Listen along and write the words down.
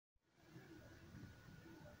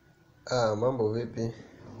Mambo vipi?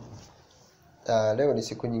 Leo ni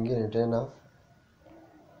siku nyingine tena.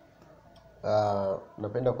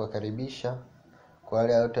 Napenda kuwakaribisha kwa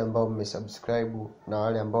wale wote ambao mmesubscribe na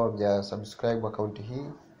wale ambao hawajasubscribe account hii.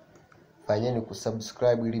 Fanyeni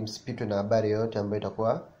kusubscribe ili msipitwe na habari yoyote ambayo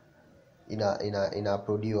itakuwa ina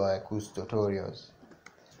uploadiwa kuhusu tutorials.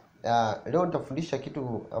 Leo nitafundisha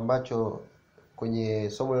kitu ambacho kwenye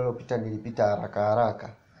somo lililopita nilipita haraka.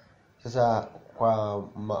 Sasa kwa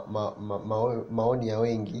maoni ya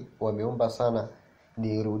wengi wameomba sana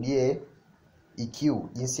nirudie EQ,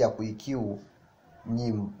 jinsi ya ku-EQ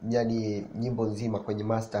nyimbo nzima kwenye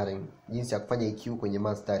mastering, jinsi ya kufanya EQ kwenye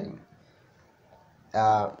mastering.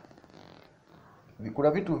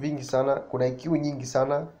 Kuna vitu vingi sana, kuna EQ nyingi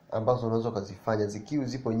sana ambazo unaweza kuzifanya. EQ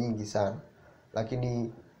zipo nyingi sana,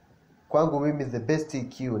 lakini kwangu mimi the best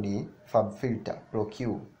EQ ni Fab Filter Pro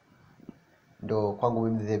Q. Ndo kwangu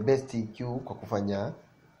mimi the best EQ kwa kufanya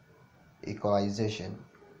equalization.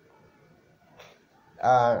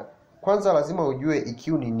 Kwanza lazima ujue EQ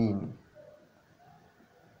ni nini.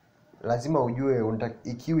 Lazima ujue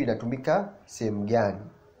EQ inatumika sehemu gani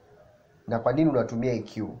na kwa nini unatumia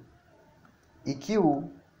EQ. EQ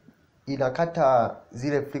inakata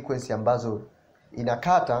zile frequency ambazo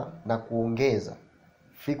inakata na kuongeza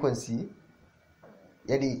frequency.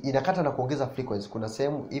 Yaani inakata na kuongeza frequency. Kuna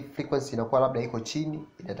sehemu hii frequency inakuwa labda iko chini,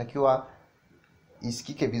 inatakiwa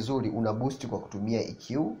isikike vizuri, una boost kwa kutumia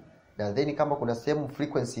EQ. Na then kama kuna sehemu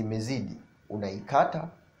frequency imezidi, unaikata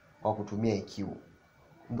kwa kutumia EQ.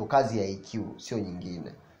 Ndio kazi ya EQ, sio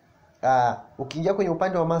nyingine. Ukiingia kwenye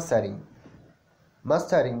upande wa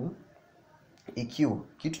mastering EQ,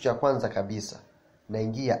 kitu cha kwanza kabisa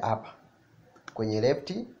naingia hapa kwenye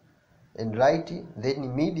left and right, then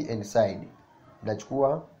mid and side.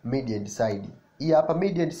 Nachukua mid and side. Hii hapa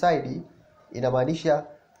mid and side inamaanisha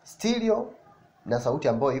stereo na sauti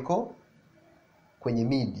ambayo iko kwenye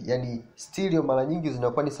mid. Yani stereo mara nyingi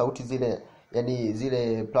zinakuwa ni sauti zile, yani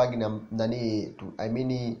zile plug na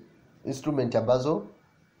instrument ambazo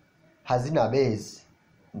hazina bass.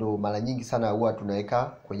 Ndo mara nyingi sana huwa tunaweka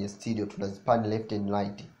kwenye stereo, tunazipan left and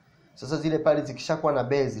right. Sasa zile pale zikishakuwa na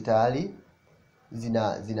bass tayari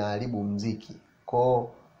zinaharibu muziki. Kwa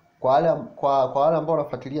wale ambao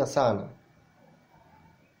wanafuatilia sana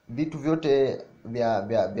vitu vyote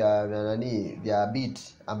vya beat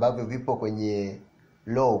ambavyo vipo kwenye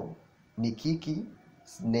low ni kiki,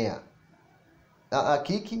 snare,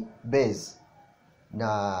 kiki, bass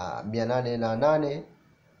na 808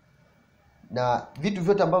 na vitu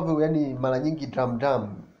vyote ambavyo yani mara nyingi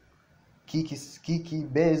drum kiki,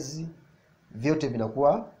 bass vyote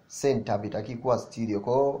vinakuwa center, vitaki kuwa stereo.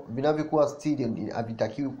 Kwa hiyo vinavyokuwa stereo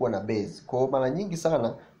havitakiwi kuwa na bass. Kwa hiyo mara nyingi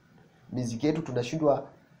sana muziki yetu tunashindwa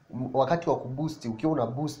wakati wa kuboost. Ukiwa una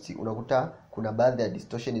boost unakuta kuna baadhi ya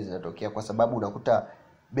distortion zinatokea kwa sababu unakuta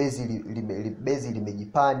bass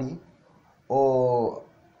limejipani au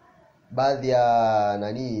baadhi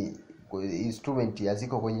ya instrument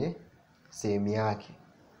haziko kwenye sehemu yake.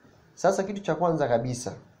 Sasa kitu cha kwanza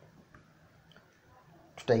kabisa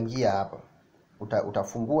tutaingia hapa.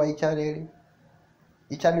 Utafungua hii channel.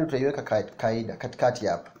 Hii channel utaiweka kaida katikati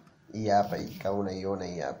hapa. Hii hapa hii kama unaiona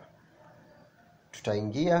hii hapa.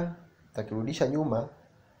 Tutaingia, tutakirudisha nyuma.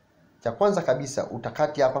 Cha kwanza kabisa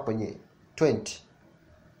utakati hapa kwenye 20.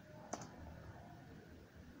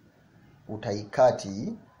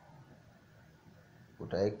 Utaikati,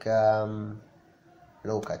 utaweka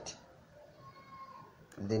low cut.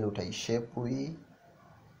 Then utaishape hii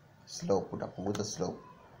slope, utapunguza slope.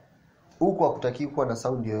 Huku hakutaki kuwa na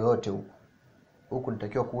sound yoyote huku. Huku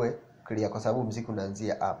nitakiwa kuwe clear kwa sababu muziki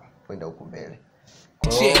unaanzia hapa kwenda huku mbele.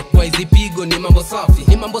 Check kwa hizi pigo ni mambo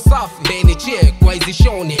safi, ni mambo safi. Beni check kwa hizi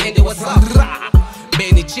show ni ende wasafi.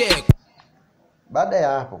 Beni check. Baada ya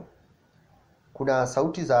hapo kuna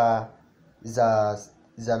sauti za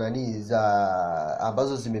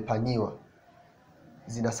ambazo zimepanyiwa.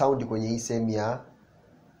 Zina sound kwenye hii sehemu ya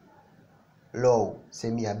low,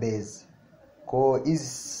 sehemu ya bass. Kwa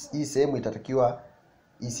hii sehemu itatakiwa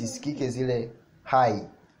isisikike zile high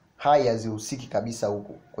hazihusiki kabisa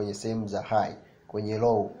huku kwenye sehemu za high, kwenye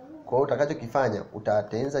low. Kwa hiyo utakachokifanya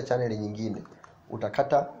utatengeneza channel nyingine,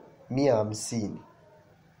 utakata 150.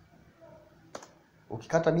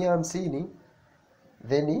 Ukikata 150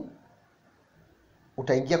 then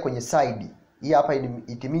utaingia kwenye side. Hii hapa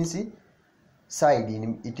it means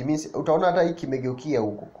side, it means utaona hata hii kimegeukia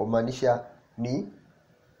huko, kwa maanisha ni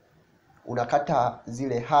unakata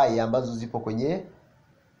zile high ambazo zipo kwenye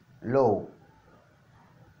low.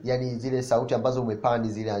 Yani zile sauti ambazo umepandi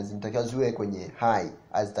zile zinatakiwa ziwe kwenye high,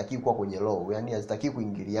 hazitaki kuwa kwenye low, yani hazitaki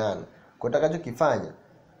kuingiliana. Kwa utakachokifanya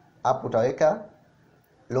hapo utaweka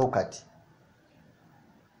low cut.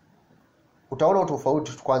 Utaona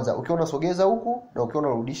utofauti kwanza ukiona sogeza huku na ukiona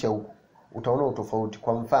rudisha huku. Utaona utofauti.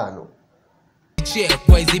 Kwa mfano, check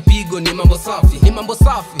kwa hizi pigo ni mambo safi, ni mambo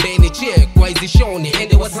safi. Beni check kwa hizi shoni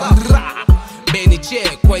ende wasafi. Beni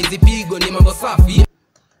check kwa hizi pigo ni mambo safi.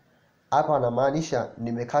 Hapa anamaanisha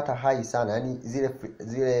nimekata high sana, yani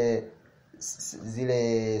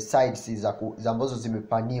zile sides za ambazo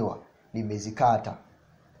zimepaniwa nimezikata.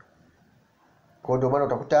 Kwa ndio maana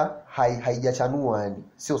utakuta haijachanua, yani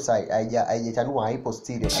sio side, haijachanua, haipo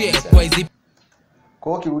stereo kabisa. Kwa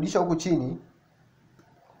hiyo ukirudisha huku chini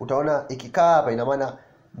utaona ikikaa hapa, ina maana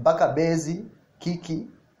mpaka bezi, kiki,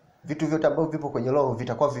 vitu vyote ambavyo vipo kwenye low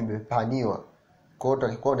vitakuwa vimepaniwa. Kwa hiyo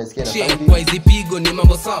utakuwa unasikia na sound. Kwa hizi pigo ni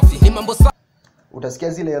mambo safi, ni mambo safi. Utasikia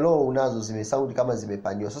zile low unazo zimesound kama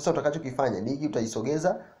zimepaniwa. Sasa utakachokifanya ni hiki,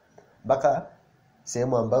 utaisogeza mpaka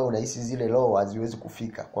sehemu ambayo unahisi zile low haziwezi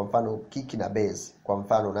kufika. Kwa mfano kiki na bass. Kwa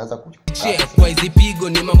mfano unaanza check kwa hizi pigo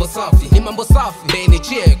ni mambo safi, ni mambo safi. Beni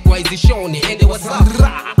check kwa hizi shoni ende wasafi.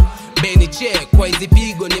 Beni check kwa hizi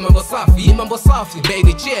pigo ni mambo safi, ni mambo safi.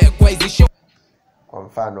 Beni check kwa hizi shoni. Kwa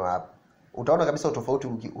mfano hapa utaona kabisa utofauti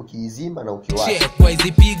ukiizima na ukiwasha. Check kwa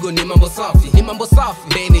hizi pigo ni mambo safi, ni mambo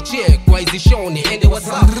safi. Beni check kwa hizi shoni ende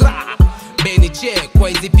wasafi. Beni check kwa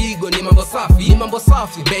hizi pigo ni mambo safi, ni mambo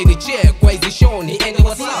safi. Beni check kwa hizi shoni ende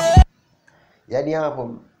wasafi. Yani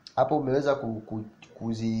hapo umeweza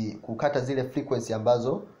kukata zile frequency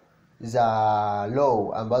ambazo za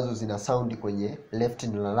low ambazo zina sound kwenye left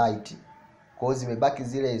na right. Kwa hiyo zimebaki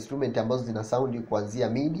zile instrument ambazo zina sound kuanzia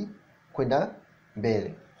midi kwenda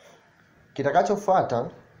mbele. Kitakachofuata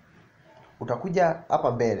utakuja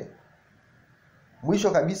hapa mbele.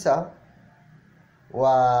 Mwisho kabisa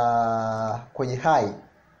wa kwenye high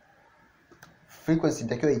frequency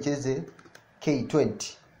inatakiwa icheze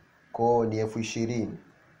K20. Kwa ni F20.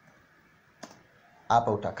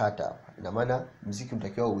 Hapa utakata hapa. Ina maana muziki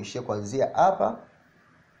unatakiwa uishie kuanzia hapa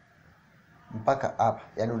mpaka hapa.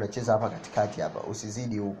 Yaani unacheza hapa katikati hapa,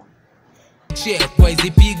 usizidi huko. Check kwa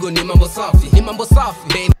hizi pigo ni mambo safi, ni mambo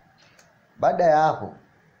safi. Baada ya hapo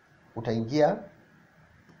utaingia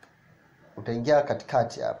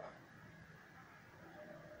katikati hapa.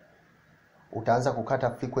 Utaanza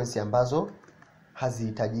kukata frequency ambazo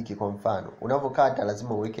hazihitajiki. Kwa mfano, unavokata lazima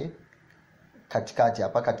uweke katikati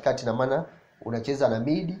hapa. Katikati na maana unacheza na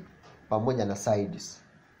midi pamoja na sides.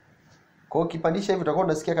 Kwa hiyo ukipandisha hivi utakuwa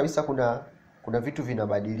unasikia kabisa kuna vitu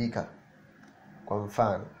vinabadilika. Kwa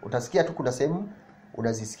mfano, utasikia tu kuna sehemu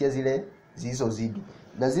unazisikia zile zilizozidi.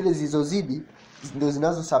 Na zile zilizozidi ndio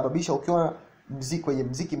zinazosababisha ukiwa kwenye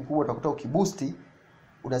muziki mkubwa utakuta ukiboosti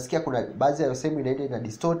unasikia kuna baadhi ya sehemu inaenda na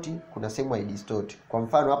distort, kuna sehemu hai distort. Kwa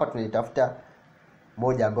mfano hapa tunaitafuta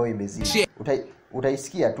moja ambayo imezidi.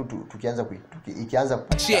 Utaisikia tu ikianza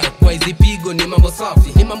check kwa hizi pigo ni mambo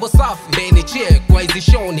safi, ni mambo safi. Beni check kwa hizi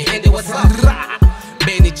shoni ende wasafi.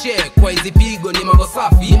 Beni check kwa hizi pigo ni mambo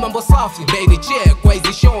safi, ni mambo safi. Beni check kwa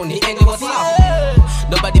hizi shoni ende wasafi.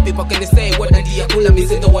 Nobody people can say what I do kula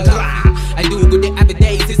mizindo wala. I do good every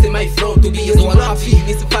day, this is my flow to be so walafi.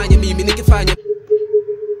 Nisifanye mimi nikifanya.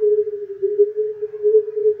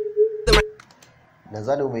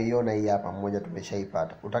 Nadhani umeiona hii hapa, mmoja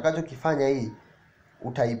tumeshaipata. Utakachokifanya hii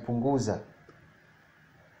utaipunguza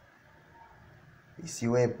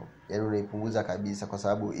isiwepo, yani unaipunguza kabisa, kwa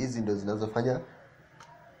sababu hizi ndio zinazofanya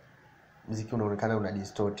muziki unaonekana una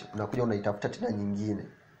distort. Unakuja unaitafuta tena nyingine,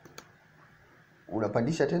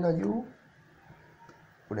 unapandisha tena juu,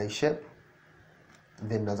 unaishape,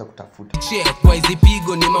 then unaanza kutafuta. Check kwa hizi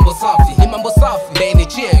pigo ni mambo safi, ni mambo safi. Beni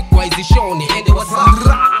check kwa hizi shoni ende wasafi.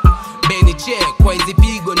 Beni check kwa hizi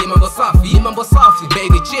pigo ni mambo safi, ni mambo safi.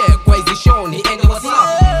 Beni check kwa hizi shoni ende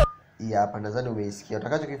wasafi. Hii hapa nadhani umeisikia.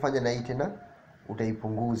 Utakachokifanya na hii tena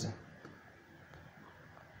utaipunguza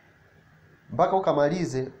mpaka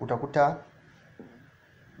ukamalize. Utakuta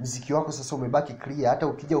muziki wako sasa umebaki clear. Hata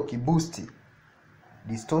ukija ukiboost,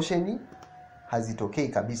 distortion hazitokei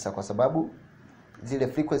kabisa, kwa sababu zile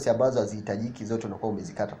frequency ambazo hazihitajiki zote unakuwa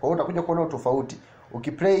umezikata. Kwa hiyo utakuja kuona tofauti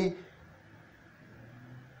ukiplay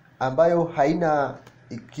ambayo haina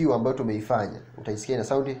EQ ambayo tumeifanya, utaisikia na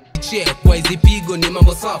sound. Check kwa hizi pigo ni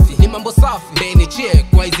mambo safi, ni mambo safi. Beni check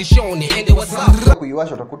kwa hizi shoni ende wasafi.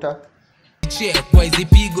 Kuiwasha utakuta check kwa hizi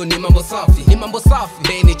pigo ni mambo safi, ni mambo safi.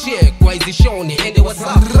 Beni check kwa hizi shoni ende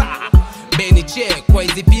wasafi. Beni check kwa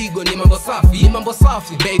hizi pigo ni mambo safi, ni mambo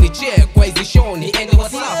safi. Beni check kwa hizi shoni ende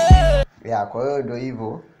wasafi. Ya, kwa hiyo ndio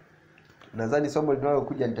hivyo. Nadhani somo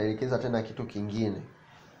linalokuja nitaelekeza tena kitu kingine.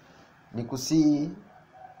 Nikusii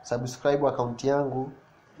subscribe account yangu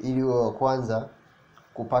ili uwe wa kwanza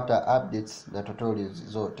kupata updates na tutorials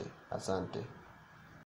zote. Asante.